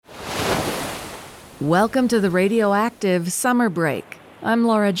Welcome to the Radioactive Summer Break. I'm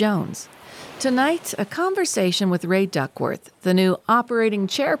Laura Jones. Tonight, a conversation with Rae Duckworth, the new operating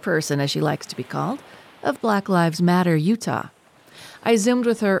chairperson, as she likes to be called, of Black Lives Matter Utah. I Zoomed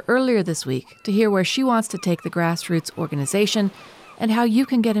with her earlier this week to hear where she wants to take the grassroots organization and how you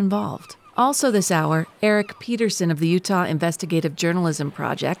can get involved. Also this hour, Eric Peterson of the Utah Investigative Journalism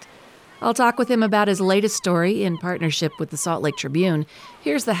Project. I'll talk with him about his latest story in partnership with the Salt Lake Tribune.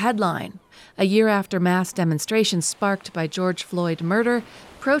 Here's the headline. A year after mass demonstrations sparked by George Floyd murder,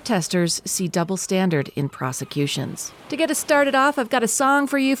 protesters see double standard in prosecutions. To get us started off, I've got a song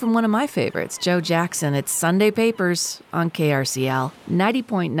for you from one of my favorites, Joe Jackson. It's Sunday Papers on KRCL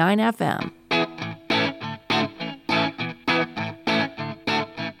 90.9 FM.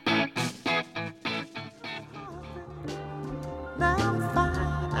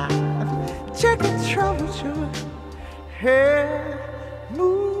 Check the trouble, hair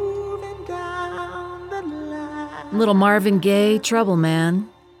moving down the line. Little Marvin Gaye, Trouble Man.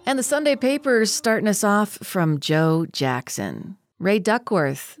 And the Sunday Papers starting us off from Joe Jackson. Rae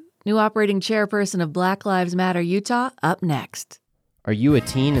Duckworth, new operating chairperson of Black Lives Matter Utah, up next. Are you a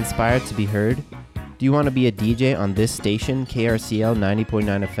teen inspired to be heard? Do you want to be a DJ on this station, KRCL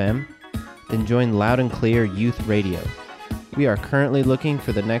 90.9 FM? Then join Loud and Clear Youth Radio. We are currently looking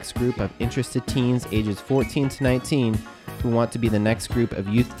for the next group of interested teens ages 14 to 19 who want to be the next group of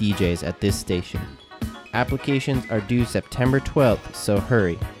youth DJs at this station. Applications are due September 12th, so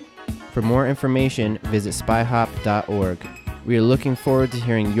hurry. For more information, visit spyhop.org. We are looking forward to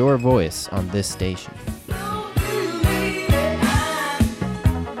hearing your voice on this station.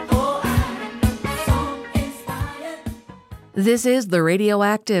 This is the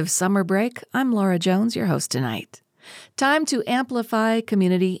Radioactive Summer Break. I'm Laura Jones, your host tonight. Time to amplify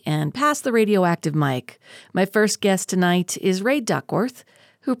community and pass the radioactive mic. My first guest tonight is Rae Duckworth,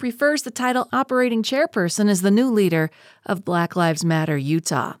 who prefers the title Operating Chairperson as the new leader of Black Lives Matter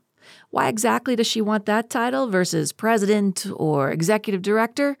Utah. Why exactly does she want that title versus president or executive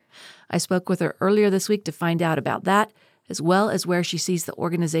director? I spoke with her earlier this week to find out about that, as well as where she sees the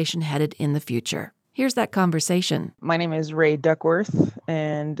organization headed in the future. Here's that conversation. My name is Rae Duckworth,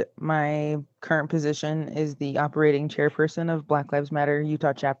 and my current position is the operating chairperson of Black Lives Matter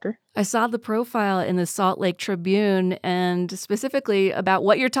Utah chapter. I saw the profile in the Salt Lake Tribune, and specifically about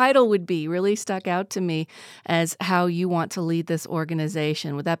what your title would be really stuck out to me as how you want to lead this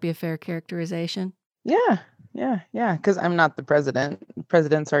organization. Would that be a fair characterization? Yeah, because I'm not the president.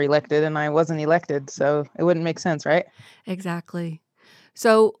 Presidents are elected, and I wasn't elected, so it wouldn't make sense, right? Exactly.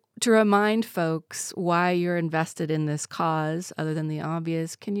 So to remind folks why you're invested in this cause, other than the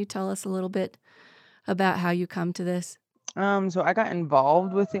obvious, can you tell us a little bit about how you come to this? So I got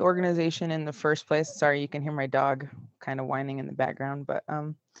involved with the organization in the first place. Sorry, you can hear my dog kind of whining in the background, but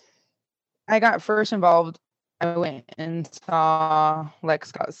I got first involved. I went and saw Lex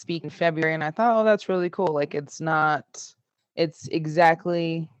Scott speak in February, and I thought, oh, that's really cool. Like, it's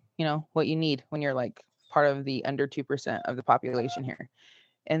exactly, what you need when you're like part of the under 2% of the population here.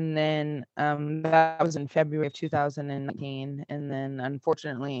 And then that was in February of 2019. And then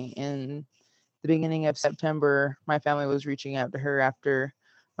unfortunately, in the beginning of September, my family was reaching out to her after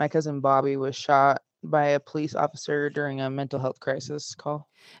my cousin Bobby was shot by a police officer during a mental health crisis call.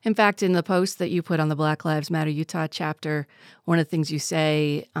 In fact, in the post that you put on the Black Lives Matter Utah chapter, one of the things you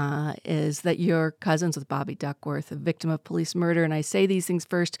say is that you're cousins with Bobby Duckworth, a victim of police murder. And I say these things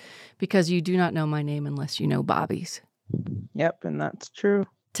first because you do not know my name unless you know Bobby's. Yep, and that's true.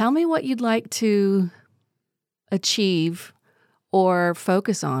 Tell me what you'd like to achieve or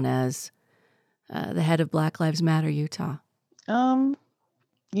focus on as the head of Black Lives Matter Utah.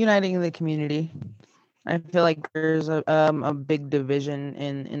 Uniting the community. I feel like there's a big division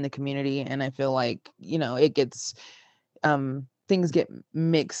in the community, and I feel like it gets things get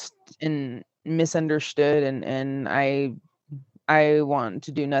mixed and misunderstood, and I want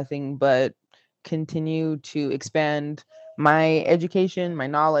to do nothing but continue to expand my education, my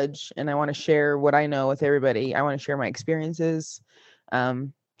knowledge, and I want to share what I know with everybody. I want to share my experiences. So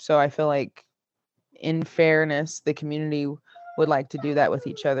I feel like, in fairness, the community would like to do that with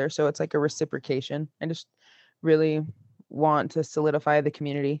each other. So it's like a reciprocation. I just really want to solidify the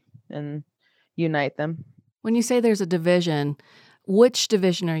community and unite them. When you say there's a division, which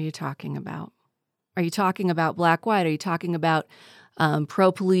division are you talking about? Are you talking about black-white? Are you talking about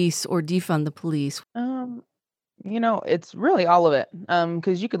pro-police or defund the police? It's really all of it.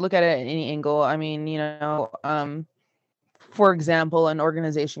 Because you could look at it at any angle. I mean, for example, an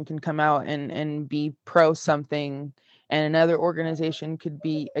organization can come out and be pro something and another organization could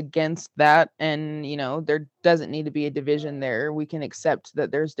be against that. And there doesn't need to be a division there. We can accept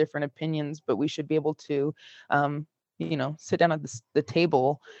that there's different opinions, but we should be able to sit down at the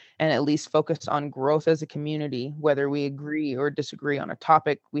table and at least focus on growth as a community. Whether we agree or disagree on a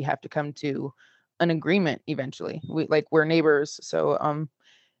topic, we have to come to an agreement eventually. We're neighbors. So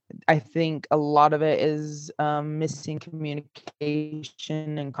I think a lot of it is missing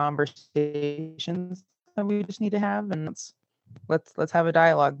communication and conversations that we just need to have. And let's have a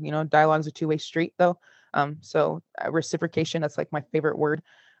dialogue. Dialogue's a two-way street, though. So reciprocation, that's like my favorite word.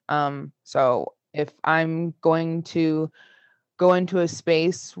 So if I'm going to go into a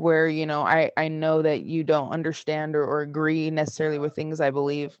space where I know that you don't understand or agree necessarily with things I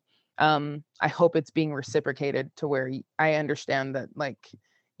believe, I hope it's being reciprocated to where I understand that,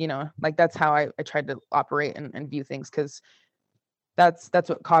 that's how I tried to operate and view things, because that's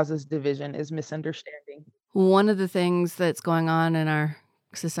what causes division, is misunderstanding. One of the things that's going on in our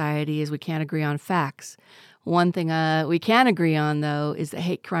society is we can't agree on facts. One thing we can agree on, though, is that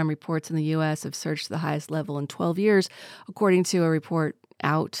hate crime reports in the U.S. have surged to the highest level in 12 years, according to a report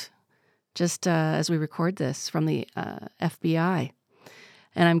out just as we record this from the FBI.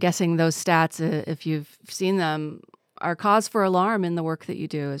 And I'm guessing those stats, if you've seen them, are cause for alarm in the work that you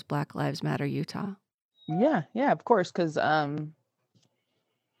do as Black Lives Matter Utah. Yeah, of course, because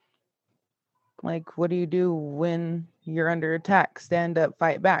what do you do when you're under attack? Stand up,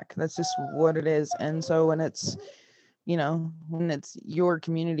 fight back. That's just what it is. And so when it's your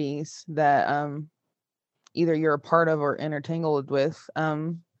communities that either you're a part of or intertangled with,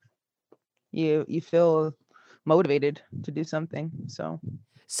 you feel motivated to do something.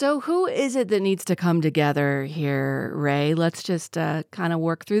 So who is it that needs to come together here, Ray? Let's just kind of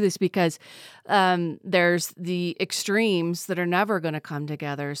work through this, because there's the extremes that are never going to come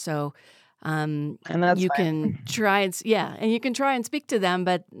together. So and that's you fine. can try and you can try and speak to them,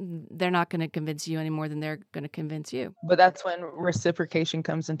 but they're not going to convince you any more than they're going to convince you. But that's when reciprocation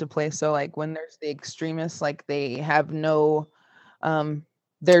comes into play. So when there's the extremists, they have no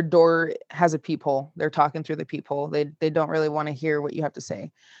their door has a peephole. They're talking through the peephole. They don't really want to hear what you have to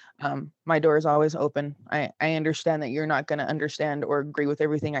say. My door is always open. I understand that you're not going to understand or agree with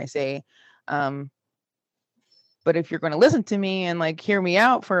everything I say. But if you're going to listen to me and hear me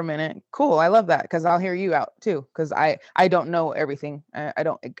out for a minute, cool. I love that, because I'll hear you out too. Because I don't know everything. I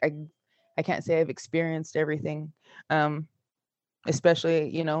can't say I've experienced everything.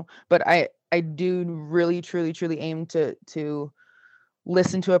 Especially, but I do really, truly, truly aim to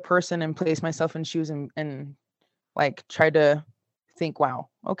listen to a person and place myself in shoes and try to think, wow,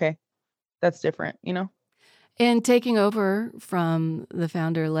 okay, that's different, And taking over from the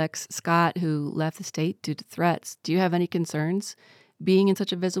founder, Lex Scott, who left the state due to threats, do you have any concerns being in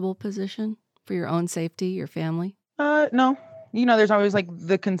such a visible position for your own safety, your family? No. There's always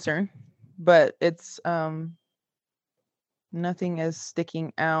the concern, but it's nothing is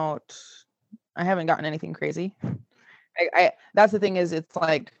sticking out. I haven't gotten anything crazy. I that's the thing, is it's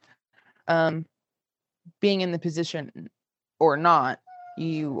being in the position or not,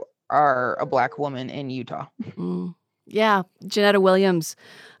 you are a Black woman in Utah. Yeah. Janetta Williams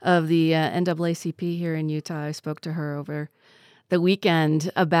of the NAACP here in Utah, I spoke to her over the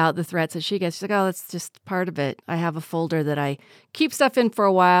weekend about the threats that she gets. She's like, oh, that's just part of it. I have a folder that I keep stuff in for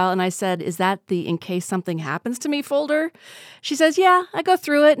a while. And I said, is that the in case something happens to me folder? She says, yeah, I go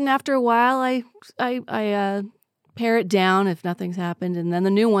through it. And after a while, I pare it down if nothing's happened. And then the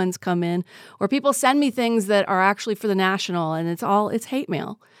new ones come in, or people send me things that are actually for the National, and it's hate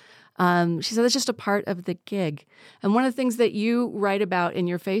mail. She said it's just a part of the gig. And one of the things that you write about in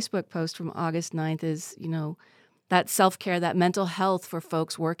your Facebook post from August 9th is, that self-care, that mental health for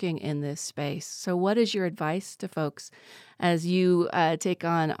folks working in this space. So what is your advice to folks as you take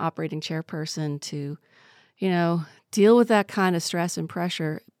on operating chairperson to, deal with that kind of stress and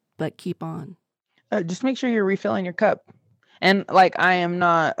pressure, but keep on? Just make sure you're refilling your cup. And I am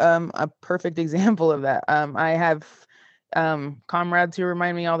not a perfect example of that. I have comrades who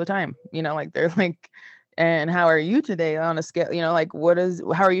remind me all the time, they're and how are you today on a scale,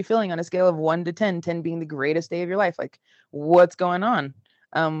 how are you feeling on a scale of 1 to 10, 10 being the greatest day of your life? What's going on?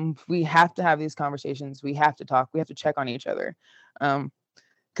 We have to have these conversations. We have to talk. We have to check on each other,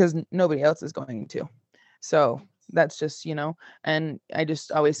 because nobody else is going to. So that's just, and I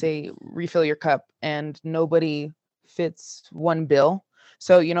just always say, refill your cup, and nobody fits one bill.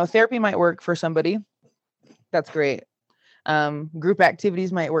 So, therapy might work for somebody. That's great. Group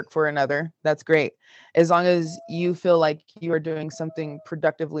activities might work for another. That's great. As long as you feel like you are doing something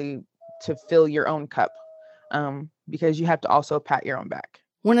productively to fill your own cup, because you have to also pat your own back.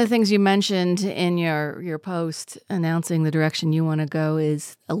 One of the things you mentioned in your post announcing the direction you want to go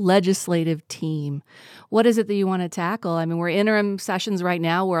is a legislative team. What is it that you want to tackle? I mean, we're interim sessions right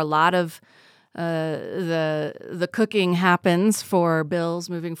now where a lot of the cooking happens for bills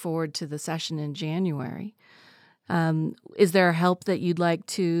moving forward to the session in January. Is there help that you'd like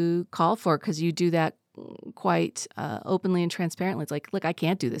to call for? Because you do that quite openly and transparently. It's like, look, I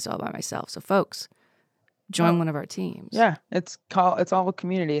can't do this all by myself. So, folks, join one of our teams. Yeah, it's all a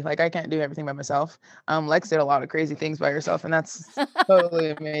community. Like, I can't do everything by myself. Lex did a lot of crazy things by herself, and that's totally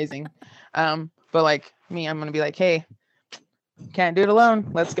amazing. But like me, I'm gonna be like, hey, can't do it alone.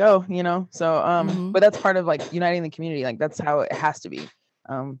 Let's go, So but that's part of like uniting the community. Like, that's how it has to be.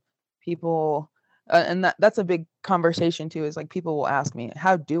 People and that's a big conversation too, is like people will ask me,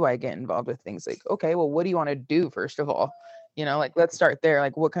 how do I get involved with things? Like, okay, well, what do you want to do first of all? Like, let's start there.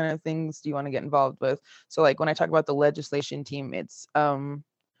 Like, what kind of things do you want to get involved with? So like when I talk about the legislation team, it's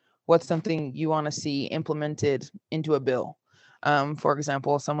what's something you want to see implemented into a bill. For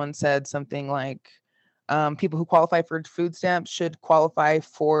example, someone said something like people who qualify for food stamps should qualify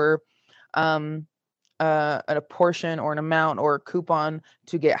for a portion or an amount or a coupon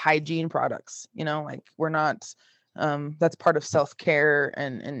to get hygiene products. Like, we're not that's part of self-care,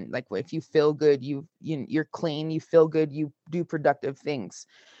 and like, if you feel good, you're clean, you feel good, you do productive things.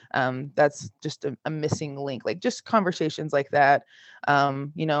 That's just a missing link. Like, just conversations like that.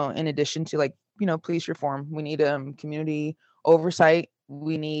 In addition to like, police reform, we need community oversight.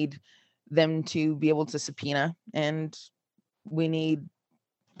 We need them to be able to subpoena, and we need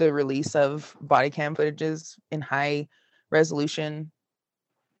the release of body cam footages in high resolution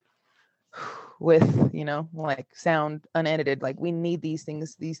with, like, sound unedited. Like, we need these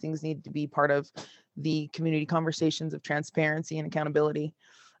things. These things need to be part of the community conversations of transparency and accountability.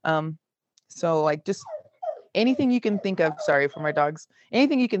 So like, just anything you can think of, sorry for my dogs,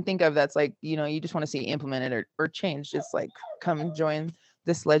 anything you can think of that's like, you just want to see implemented or changed, just like, come join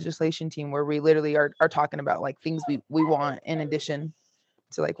this legislation team where we literally are talking about like things we want in addition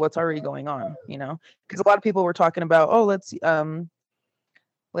to like what's already going on, because a lot of people were talking about, oh,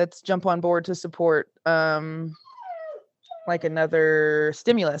 let's jump on board to support like another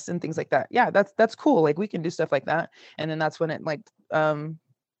stimulus and things like that. Yeah, that's cool. Like, we can do stuff like that. And then that's when it like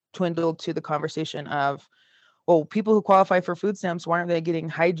dwindled to the conversation of, well, people who qualify for food stamps, why aren't they getting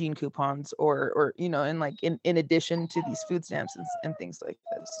hygiene coupons or and like in addition to these food stamps and things like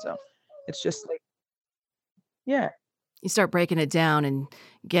this. So it's just like, yeah. You start breaking it down and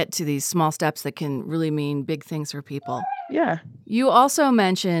get to these small steps that can really mean big things for people. Yeah. You also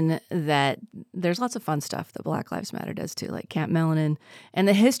mention that there's lots of fun stuff that Black Lives Matter does too, like Camp Melanin and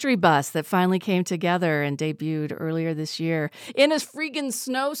the History Bus that finally came together and debuted earlier this year in a freaking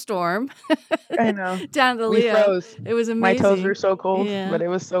snowstorm. I know. Down to the We Leo. froze. It was amazing. My toes were so cold, Yeah. but it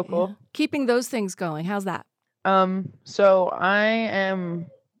was so cool. Yeah. Keeping those things going. How's that? So I am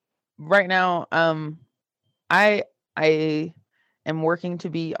right now, I am working to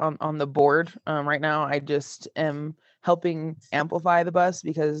be on the board. Right now, I just am helping amplify the bus,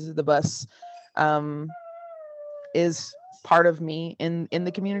 because the bus is part of me in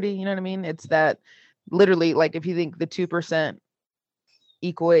the community. You know what I mean? It's that literally, like, if you think the 2%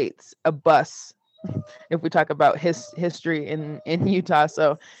 equates a bus, if we talk about history in Utah.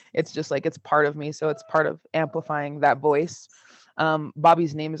 So it's just like, it's part of me. So it's part of amplifying that voice.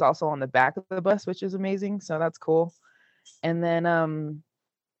 Bobby's name is also on the back of the bus, which is amazing. So that's cool. And then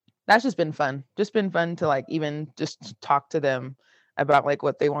that's just been fun to like even just talk to them about like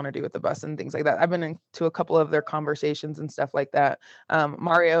what they want to do with the bus and things like that. I've been into a couple of their conversations and stuff like that.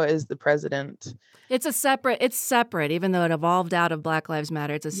 Mario is the president. It's separate, even though it evolved out of Black Lives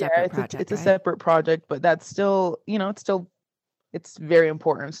Matter. It's a separate project. It's a separate project, but that's still, it's very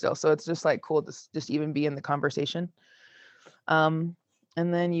important still. So it's just like cool to just even be in the conversation. And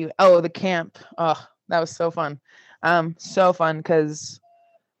then the camp. Oh, that was so fun. So fun, because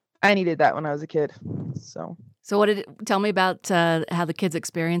I needed that when I was a kid. So tell me about how the kids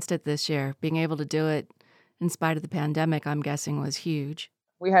experienced it this year. Being able to do it in spite of the pandemic, I'm guessing, was huge.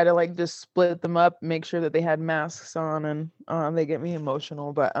 We had to like just split them up, make sure that they had masks on, and they get me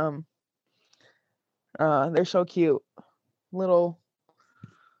emotional, but they're so cute. Little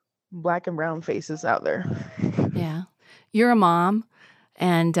black and brown faces out there. Yeah. You're a mom,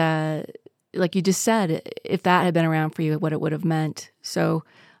 and like you just said, if that had been around for you, what it would have meant. So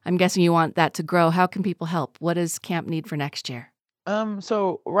I'm guessing you want that to grow. How can people help? What does camp need for next year?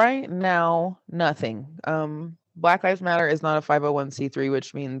 So right now, nothing. Black Lives Matter is not a 501c3,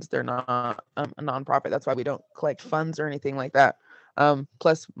 which means they're not a nonprofit. That's why we don't collect funds or anything like that.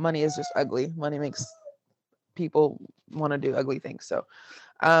 Plus, money is just ugly. Money makes people want to do ugly things. So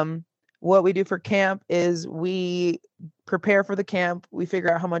what we do for camp is we prepare for the camp. We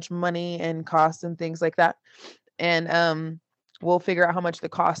figure out how much money and cost and things like that. And we'll figure out how much the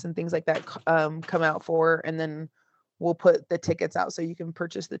cost and things like that come out for. And then we'll put the tickets out so you can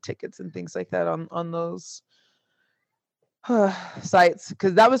purchase the tickets and things like that on those sites,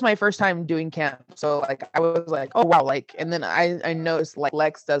 because that was my first time doing camp. So like I was like, oh wow, like, and then I noticed like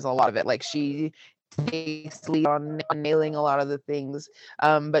Lex does a lot of it. Like she takes lead on nailing a lot of the things,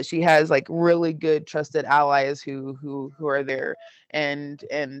 but she has like really good trusted allies who are there, and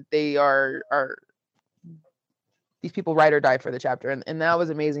they are these people ride or die for the chapter, and that was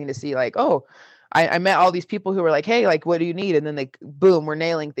amazing to see. Like, oh, I met all these people who were like, hey, like, what do you need? And then they, boom, were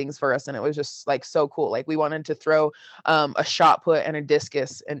nailing things for us. And it was just like so cool. Like we wanted to throw a shot put and a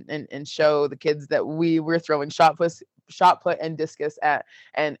discus and show the kids that we were throwing shot put and discus at.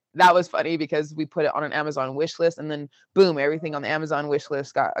 And that was funny because we put it on an Amazon wish list, and then boom, everything on the Amazon wish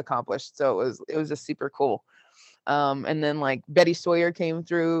list got accomplished. So it was just super cool. And then like Betty Sawyer came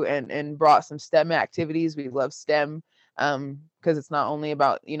through and brought some STEM activities. We love STEM. Because it's not only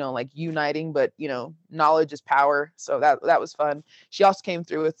about, like uniting, but knowledge is power. So that was fun. She also came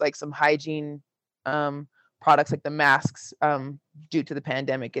through with like some hygiene products, like the masks, due to the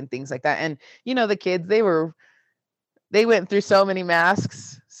pandemic and things like that. And the kids, they went through so many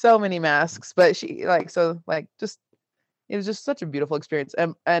masks, but she just, it was just such a beautiful experience.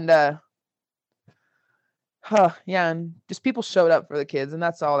 And just people showed up for the kids, and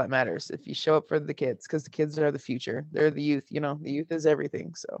that's all that matters. If you show up for the kids, because the kids are the future, they're the youth. The youth is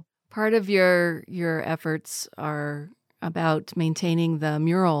everything. So part of your efforts are about maintaining the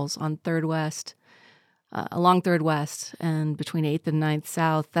murals on Third West, along Third West, and between 8th and 9th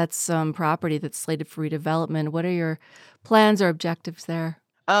South. That's some property that's slated for redevelopment. What are your plans or objectives there?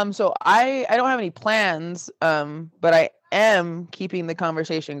 So I don't have any plans, but I am keeping the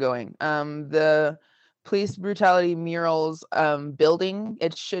conversation going. The police brutality murals building,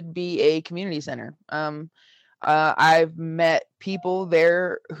 it should be a community center. I've met people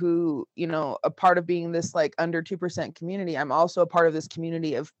there who, a part of being this like under 2% community. I'm also a part of this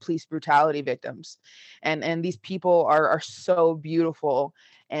community of police brutality victims, and these people are so beautiful,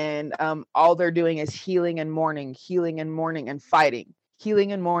 and all they're doing is healing and mourning and fighting,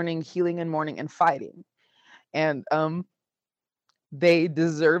 healing and mourning and fighting, and they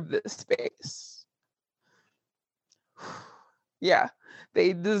deserve this space. Yeah,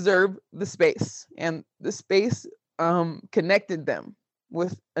 they deserve the space, and the space connected them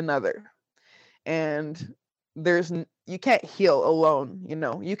with another. And you can't heal alone.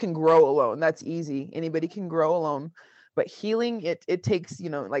 You can grow alone. That's easy. Anybody can grow alone, but healing, it takes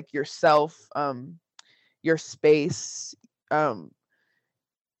like yourself, your space,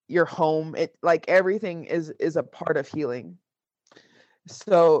 your home. It, like, everything is a part of healing.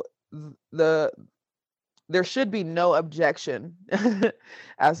 So there should be no objection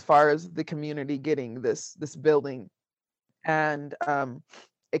as far as the community getting this building and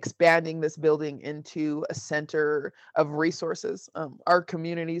expanding this building into a center of resources. Our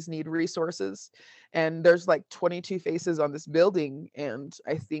communities need resources, and there's like 22 faces on this building, and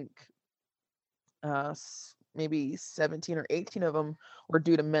I think maybe 17 or 18 of them were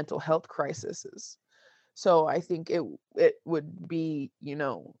due to mental health crises. So I think it would be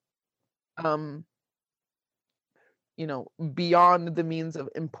beyond the means of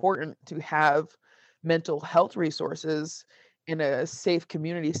important to have mental health resources in a safe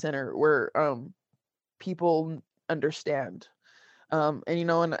community center where people understand. And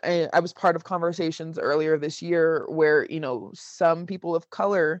I was part of conversations earlier this year where some people of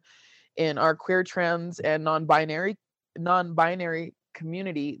color in our queer, trans, and non-binary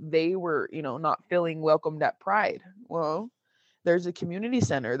community, they were not feeling welcomed at Pride. Well, there's a community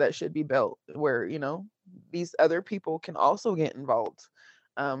center that should be built where these other people can also get involved.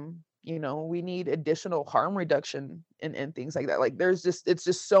 We need additional harm reduction and things like that. Like it's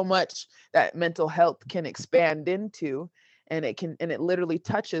just so much that mental health can expand into, and it literally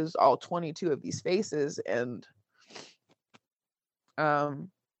touches all 22 of these faces. And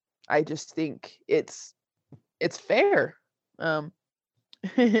I just think it's fair.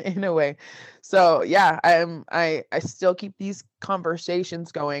 In a way. So yeah, I still keep these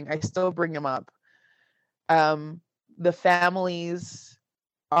conversations going. I still bring them up. The families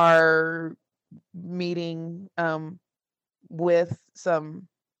are meeting with some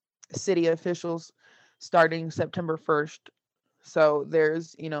city officials starting September 1st. So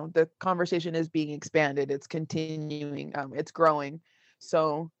there's, the conversation is being expanded. It's continuing. It's growing.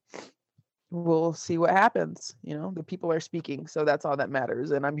 So we'll see what happens. The people are speaking. So that's all that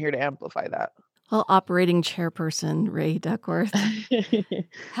matters. And I'm here to amplify that. Well, operating chairperson Ray Duckworth,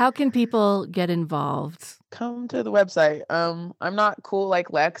 how can people get involved? Come to the website. I'm not cool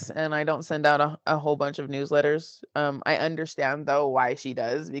like Lex, and I don't send out a whole bunch of newsletters. I understand though why she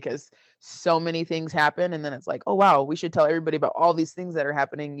does, because so many things happen, and then it's like, oh wow, we should tell everybody about all these things that are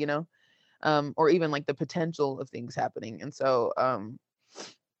happening, or even like the potential of things happening. And so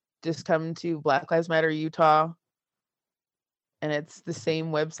just come to Black Lives Matter Utah, and it's the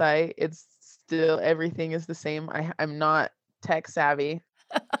same website. It's still, everything is the same. I'm not tech savvy.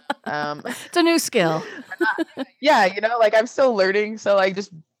 It's a new skill. Yeah, like I'm still learning. So like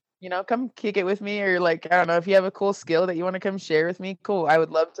just, come kick it with me, or like, I don't know, if you have a cool skill that you want to come share with me, cool. I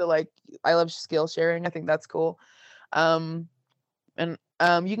would love to, I love skill sharing. I think that's cool. And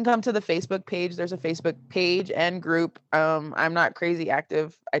you can come to the Facebook page. There's a Facebook page and group. I'm not crazy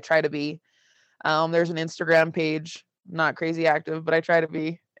active. I try to be. There's an Instagram page, not crazy active, but I try to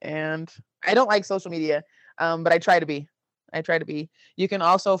be. And I don't like social media, but I try to be. You can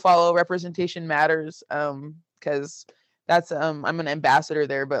also follow Representation Matters, because that's I'm an ambassador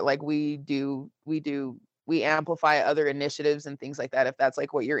there, but like we amplify other initiatives and things like that. If that's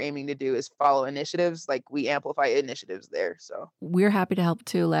like what you're aiming to do, is follow initiatives, like we amplify initiatives there. So we're happy to help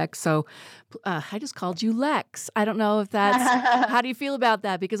too, Lex. So I just called you Lex. I don't know if that's how do you feel about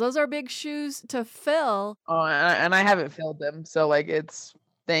that? Because those are big shoes to fill. Oh, and I haven't filled them, so like it's.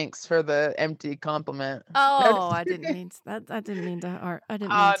 Thanks for the empty compliment. Oh, I didn't mean that. I didn't mean to. I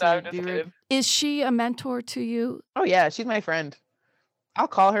didn't mean to be rude. Is she a mentor to you? Oh yeah, she's my friend. I'll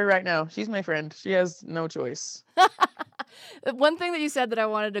call her right now. She's my friend. She has no choice. One thing that you said that I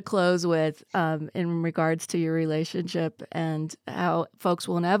wanted to close with, in regards to your relationship and how folks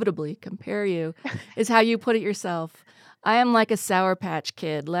will inevitably compare you, is how you put it yourself. I am like a Sour Patch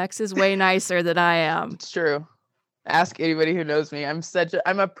Kid. Lex is way nicer than I am. It's true. Ask anybody who knows me. I'm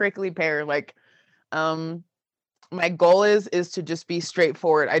a prickly pear. Like, my goal is to just be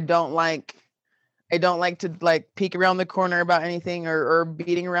straightforward. I don't like to like peek around the corner about anything or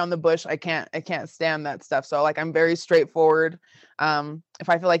beating around the bush. I can't stand that stuff. So like, I'm very straightforward. If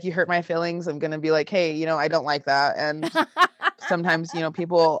I feel like you hurt my feelings, I'm going to be like, hey, I don't like that. And sometimes,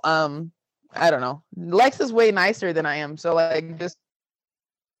 people, I don't know, Lex is way nicer than I am. So like, just,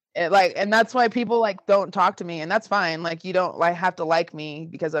 and that's why people like don't talk to me, and that's fine. Like, you don't like have to like me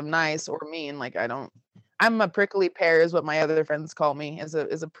because I'm nice or mean. Like, I'm a prickly pear is what my other friends call me, is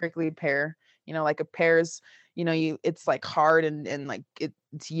a prickly pear. Like a pear's, it's like hard and like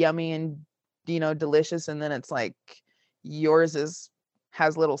it's yummy and delicious, and then it's like yours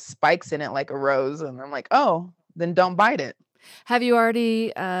has little spikes in it like a rose, and I'm like, oh, then don't bite it. Have you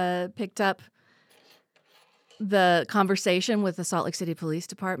already picked up the conversation with the Salt Lake City Police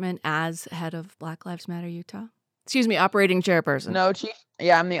Department as head of Black Lives Matter Utah? Excuse me, operating chairperson. No, Chief.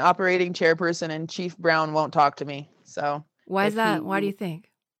 Yeah, I'm the operating chairperson, and Chief Brown won't talk to me. So why is that? Why do you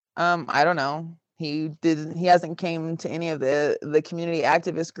think? I don't know. He hasn't came to any of the community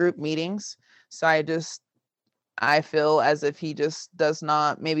activist group meetings. So I feel as if he just does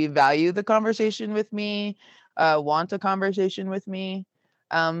not maybe value the conversation with me, want a conversation with me.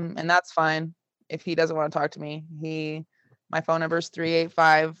 And that's fine. If he doesn't want to talk to me, my phone number is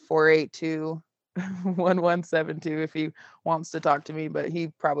 385-482-1172 if he wants to talk to me, but he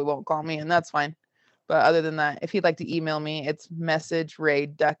probably won't call me, and that's fine. But other than that, if he'd like to email me, it's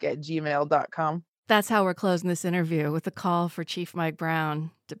messagerayduck@gmail.com. That's how we're closing this interview, with a call for Chief Mike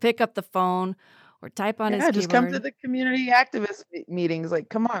Brown to pick up the phone or type on his keyboard. Just come to the community activist meetings. Like,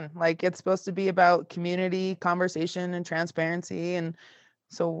 come on. Like, it's supposed to be about community conversation and transparency, and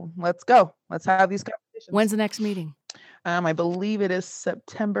so let's go. Let's have these conversations. When's the next meeting? I believe it is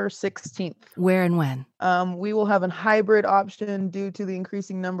September 16th. Where and when? We will have a hybrid option due to the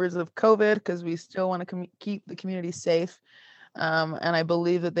increasing numbers of COVID, because we still want to keep the community safe. And I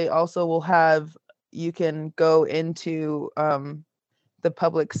believe that they also will have, you can go into the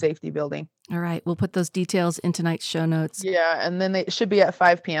public safety building. All right. We'll put those details in tonight's show notes. Yeah. And then they should be at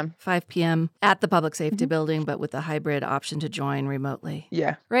 5 p.m. 5 p.m. at the public safety building, but with a hybrid option to join remotely.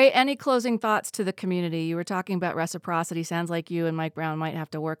 Yeah. Ray, any closing thoughts to the community? You were talking about reciprocity. Sounds like you and Mike Brown might have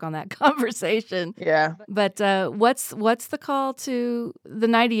to work on that conversation. Yeah. But what's the call to the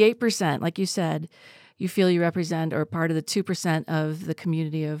 98%? Like you said, you feel you represent, or part of the 2% of the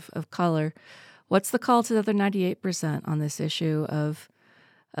community of color. What's the call to the other 98% on this issue of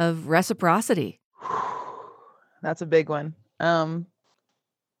reciprocity? That's a big one. So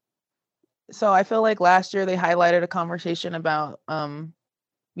I feel like last year they highlighted a conversation about, being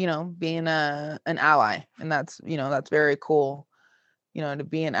an ally, and that's very cool, to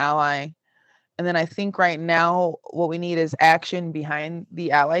be an ally. And then I think right now what we need is action behind the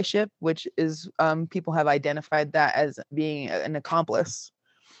allyship, which is people have identified that as being an accomplice.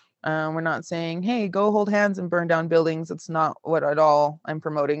 We're not saying, hey, go hold hands and burn down buildings. That's not what at all I'm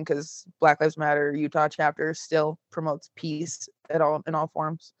promoting, because Black Lives Matter Utah chapter still promotes peace in all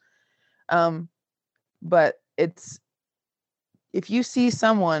forms. But it's, if you see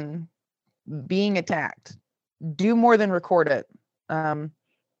someone being attacked, do more than record it.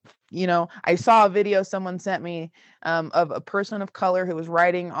 I saw a video someone sent me of a person of color who was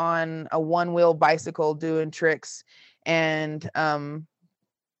riding on a one-wheel bicycle doing tricks, and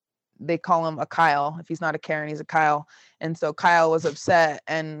they call him a Kyle. If he's not a Karen, he's a Kyle. And so Kyle was upset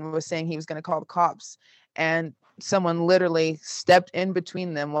and was saying he was going to call the cops. And someone literally stepped in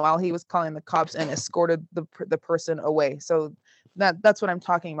between them while he was calling the cops and escorted the person away. So that's what I'm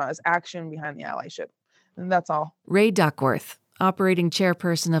talking about, is action behind the allyship. And that's all. Ray Duckworth, operating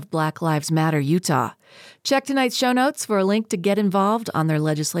chairperson of Black Lives Matter Utah. Check tonight's show notes for a link to get involved on their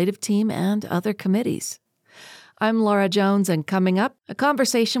legislative team and other committees. I'm Laura Jones, and coming up, a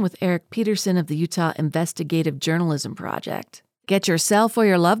conversation with Eric Peterson of the Utah Investigative Journalism Project. Get yourself or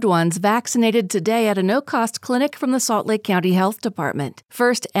your loved ones vaccinated today at a no-cost clinic from the Salt Lake County Health Department.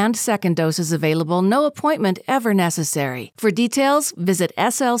 First and second doses available, no appointment ever necessary. For details, visit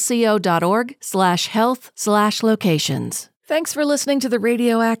slco.org/health/locations. Thanks for listening to the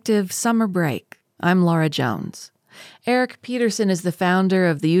Radioactive Summer Break. I'm Laura Jones. Eric Peterson is the founder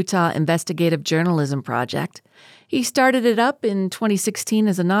of the Utah Investigative Journalism Project. He started it up in 2016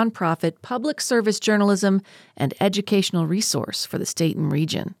 as a nonprofit public service journalism and educational resource for the state and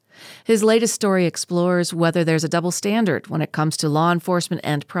region. His latest story explores whether there's a double standard when it comes to law enforcement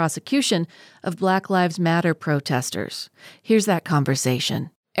and prosecution of Black Lives Matter protesters. Here's that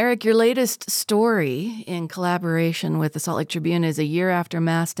conversation. Eric, your latest story in collaboration with the Salt Lake Tribune is a year after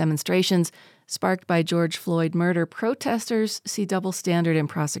mass demonstrations sparked by George Floyd murder. Protesters see double standard in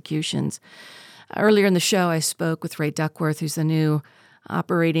prosecutions. Earlier in the show, I spoke with Ray Duckworth, who's the new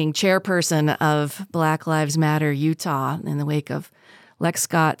operating chairperson of Black Lives Matter Utah in the wake of Lex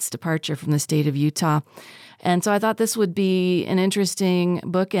Scott's departure from the state of Utah. And so I thought this would be an interesting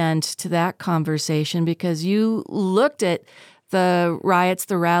bookend to that conversation, because you looked at the riots,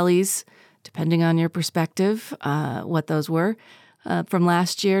 the rallies, depending on your perspective, what those were, from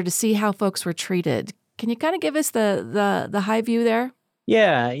last year, to see how folks were treated. Can you kind of give us the high view there?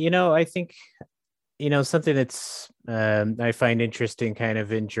 Yeah, I think, something that's I find interesting kind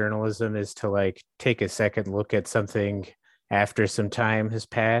of in journalism is to take a second look at something after some time has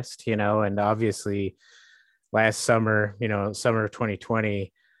passed, and obviously last summer, summer of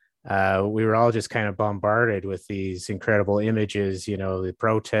 2020, we were all just kind of bombarded with these incredible images, the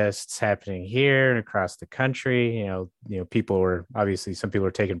protests happening here and across the country, people were obviously, some people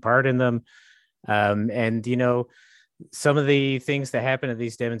were taking part in them. And some of the things that happened at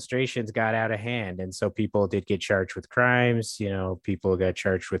these demonstrations got out of hand. And so people did get charged with crimes, people got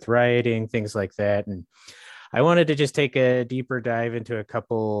charged with rioting, things like that. And I wanted to just take a deeper dive into a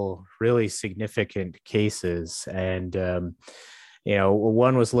couple really significant cases. And,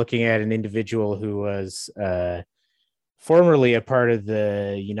 one was looking at an individual who was formerly a part of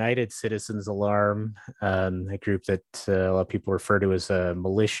the United Citizens Alarm, a group that a lot of people refer to as a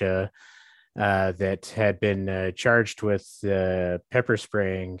militia, that had been charged with pepper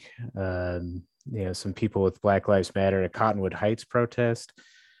spraying, some people with Black Lives Matter at Cottonwood Heights protest,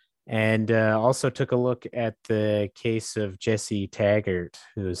 and also took a look at the case of Jesse Taggart,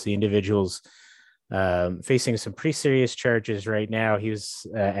 who is the individual's facing some pretty serious charges right now. He was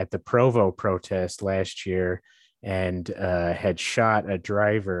at the Provo protest last year and had shot a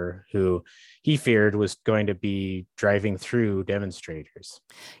driver who he feared was going to be driving through demonstrators.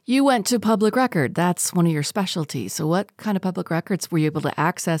 You went to public record. That's one of your specialties. So what kind of public records were you able to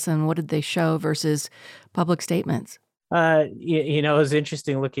access, and what did they show versus public statements? It was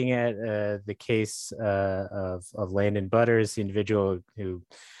interesting looking at the case of Landon Butters, the individual who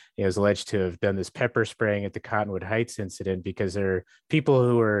is alleged to have done this pepper spraying at the Cottonwood Heights incident, because there are people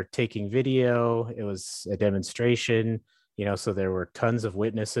who were taking video. It was a demonstration, so there were tons of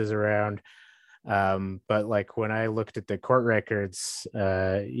witnesses around. But when I looked at the court records,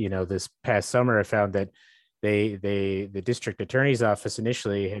 this past summer, I found that the district attorney's office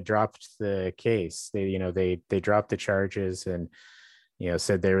initially had dropped the case. They dropped the charges and,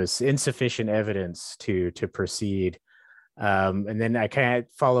 said there was insufficient evidence to proceed. And then I kind of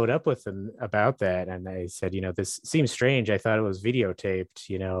followed up with them about that. And I said, this seems strange. I thought it was videotaped,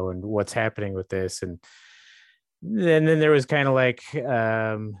 and what's happening with this. And then there was kind of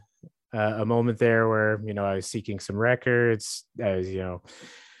a moment there where, I was seeking some records. I was,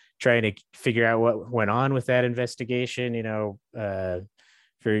 trying to figure out what went on with that investigation.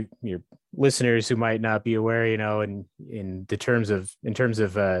 For your listeners who might not be aware, in terms of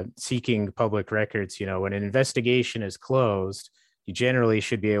seeking public records, when an investigation is closed, you generally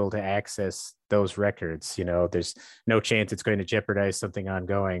should be able to access those records. There's no chance it's going to jeopardize something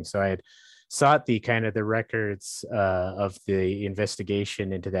ongoing. So I had sought the records of the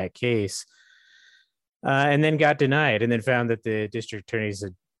investigation into that case, and then got denied, and then found that the district attorney's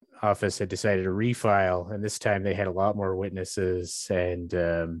office had decided to refile, and this time they had a lot more witnesses, and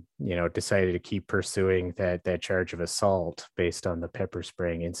decided to keep pursuing that charge of assault based on the pepper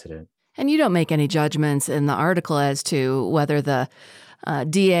spraying incident. And you don't make any judgments in the article as to whether the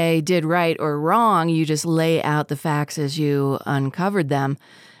DA did right or wrong. You just lay out the facts as you uncovered them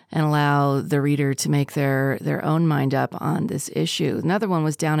and allow the reader to make their own mind up on this issue. Another one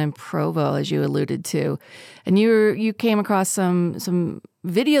was down in Provo, as you alluded to. And you came across some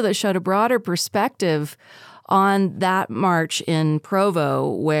video that showed a broader perspective on that march in Provo,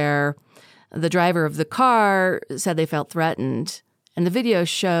 where the driver of the car said they felt threatened. And the video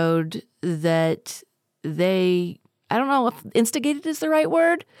showed that they, I don't know if instigated is the right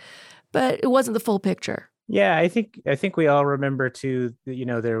word, but it wasn't the full picture. Yeah, I think we all remember too.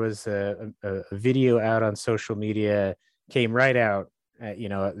 There was a video out on social media, came right out at,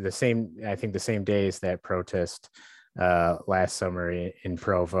 the same day as that protest last summer in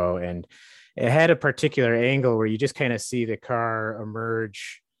Provo, and it had a particular angle where you just kind of see the car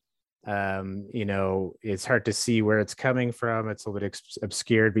emerge. It's hard to see where it's coming from. It's a little bit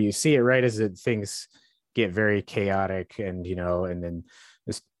obscured, but you see it right as things get very chaotic, and then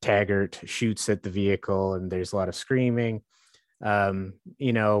this Taggart shoots at the vehicle, and there's a lot of screaming. But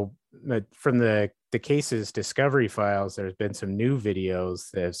from the case's discovery files, there's been some new videos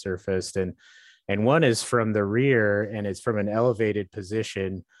that have surfaced, and one is from the rear, and it's from an elevated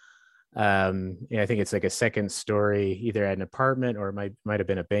position. I think it's like a second story, either at an apartment or it might have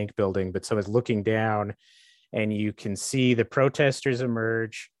been a bank building, but someone's looking down, and you can see the protesters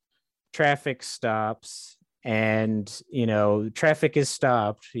emerge, traffic stops, and traffic is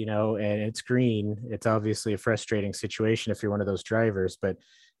stopped, and it's green. It's obviously a frustrating situation if you're one of those drivers, but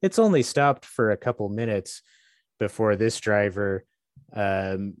it's only stopped for a couple minutes before this driver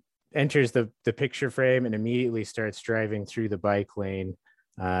enters the picture frame and immediately starts driving through the bike lane,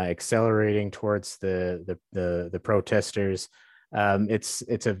 accelerating towards the protesters.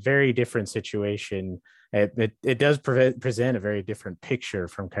 It's a very different situation. It does present a very different picture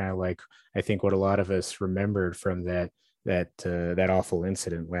from kind of like, I think, what a lot of us remembered from that awful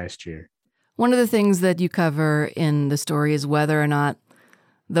incident last year. One of the things that you cover in the story is whether or not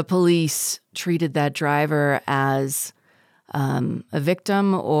the police treated that driver as a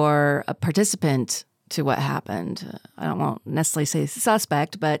victim or a participant to what happened. I won't necessarily say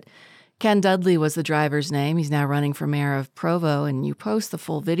suspect, but Ken Dudley was the driver's name. He's now running for mayor of Provo, and you post the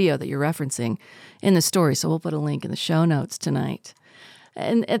full video that you're referencing in the story, so we'll put a link in the show notes tonight.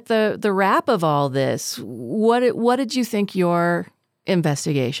 And at the wrap of all this, what did you think your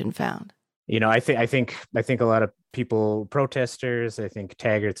investigation found? I think a lot of people, protesters, I think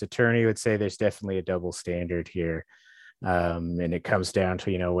Taggart's attorney would say there's definitely a double standard here, and it comes down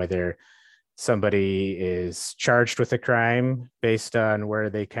to whether somebody is charged with a crime based on where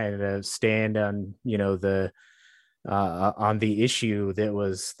they kind of stand on on the issue that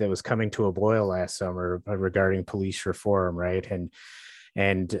was coming to a boil last summer regarding police reform, right?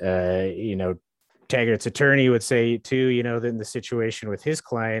 And Taggart's attorney would say too, that in the situation with his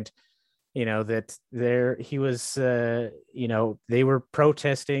client, that he was they were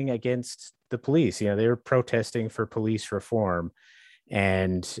protesting against the police. They were protesting for police reform,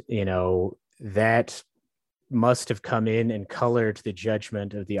 and that must have come in and colored the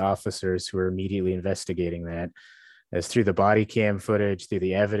judgment of the officers who were immediately investigating that, as through the body cam footage, through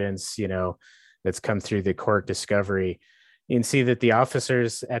the evidence, that's come through the court discovery. You can see that the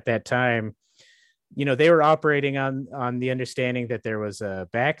officers at that time, they were operating on the understanding that there was a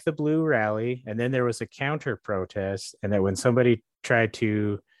Back the Blue rally, and then there was a counter protest, and that when somebody tried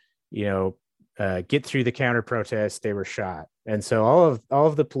to, get through the counter protest, they were shot. And so all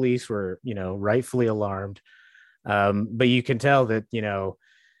of the police were, rightfully alarmed. But you can tell that,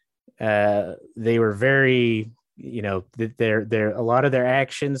 they were very, that a lot of their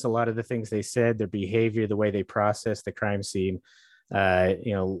actions, a lot of the things they said, their behavior, the way they processed the crime scene,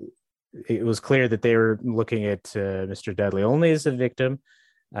 it was clear that they were looking at Mr. Dudley only as a victim,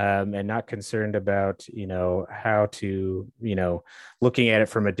 and not concerned about, how to, looking at it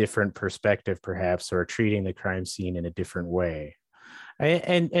from a different perspective, perhaps, or treating the crime scene in a different way.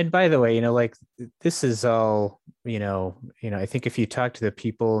 And by the way, like this is all, I think if you talk to the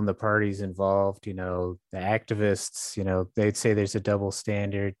people and the parties involved, the activists, they'd say there's a double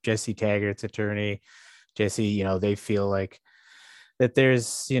standard. Jesse Taggart's attorney, Jesse, they feel like that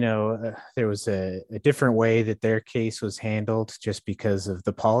there's, there was a different way that their case was handled just because of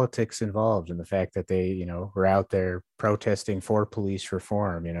the politics involved and the fact that they, were out there protesting for police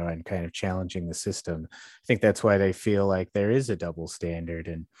reform, and kind of challenging the system. I think that's why they feel like there is a double standard.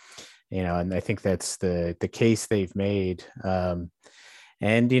 And, and I think that's the case they've made. And,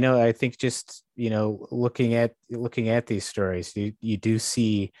 I think just, looking at these stories, you do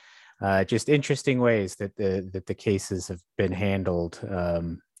see just interesting ways that the cases have been handled,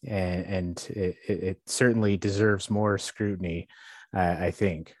 and it certainly deserves more scrutiny, I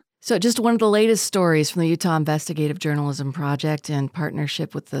think. So just one of the latest stories from the Utah Investigative Journalism Project in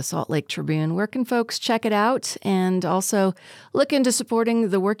partnership with the Salt Lake Tribune. Where can folks check it out and also look into supporting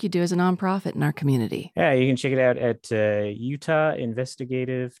the work you do as a nonprofit in our community? Yeah, you can check it out at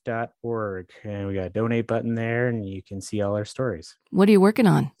utah.investigative.org. And we got a donate button there, and you can see all our stories. What are you working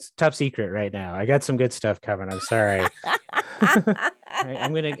on? It's top secret right now. I got some good stuff coming. I'm sorry.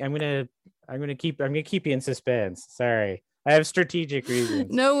 I'm gonna keep you in suspense. Sorry. I have strategic reasons.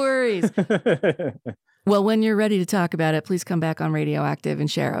 No worries. Well, when you're ready to talk about it, please come back on Radioactive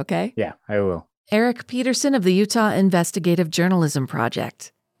and share, okay? Yeah, I will. Eric Peterson of the Utah Investigative Journalism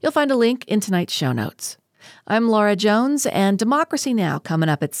Project. You'll find a link in tonight's show notes. I'm Laura Jones, and Democracy Now! Coming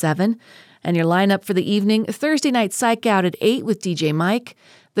up at 7. And your lineup for the evening, Thursday night Psych Out at 8 with DJ Mike,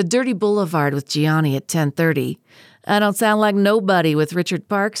 The Dirty Boulevard with Gianni at 10:30. I Don't Sound Like Nobody with Richard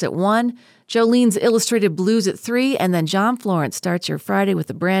Parks at 1, Jolene's Illustrated Blues at 3, and then John Florence starts your Friday with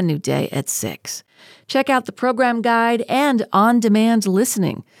a brand new day at 6. Check out the program guide and on-demand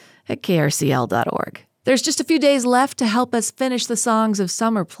listening at krcl.org. There's just a few days left to help us finish the Songs of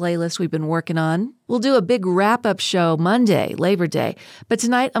Summer playlist we've been working on. We'll do a big wrap-up show Monday, Labor Day. But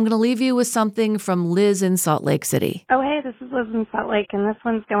tonight, I'm going to leave you with something from Liz in Salt Lake City. Oh, hey, this is Liz in Salt Lake, and this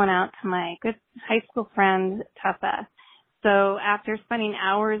one's going out to my good high school friend, Tessa. So after spending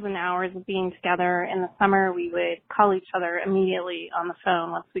hours and hours of being together in the summer, we would call each other immediately on the phone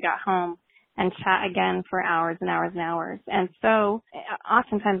once we got home and chat again for hours and hours and hours. And so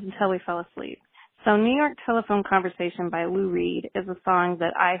oftentimes until we fell asleep. So New York Telephone Conversation by Lou Reed is a song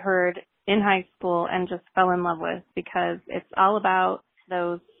that I heard in high school and just fell in love with because it's all about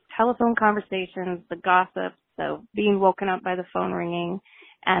those telephone conversations, the gossip, so being woken up by the phone ringing,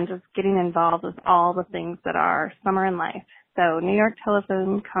 and just getting involved with all the things that are summer in life. So New York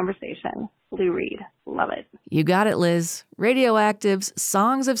Telephone Conversation, Lou Reed. Love it. You got it, Liz. Radioactive's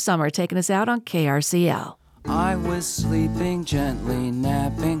Songs of Summer taking us out on KRCL. I was sleeping, gently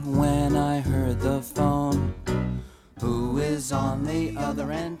napping, when I heard the phone. Who is on the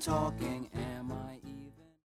other end talking? Am I...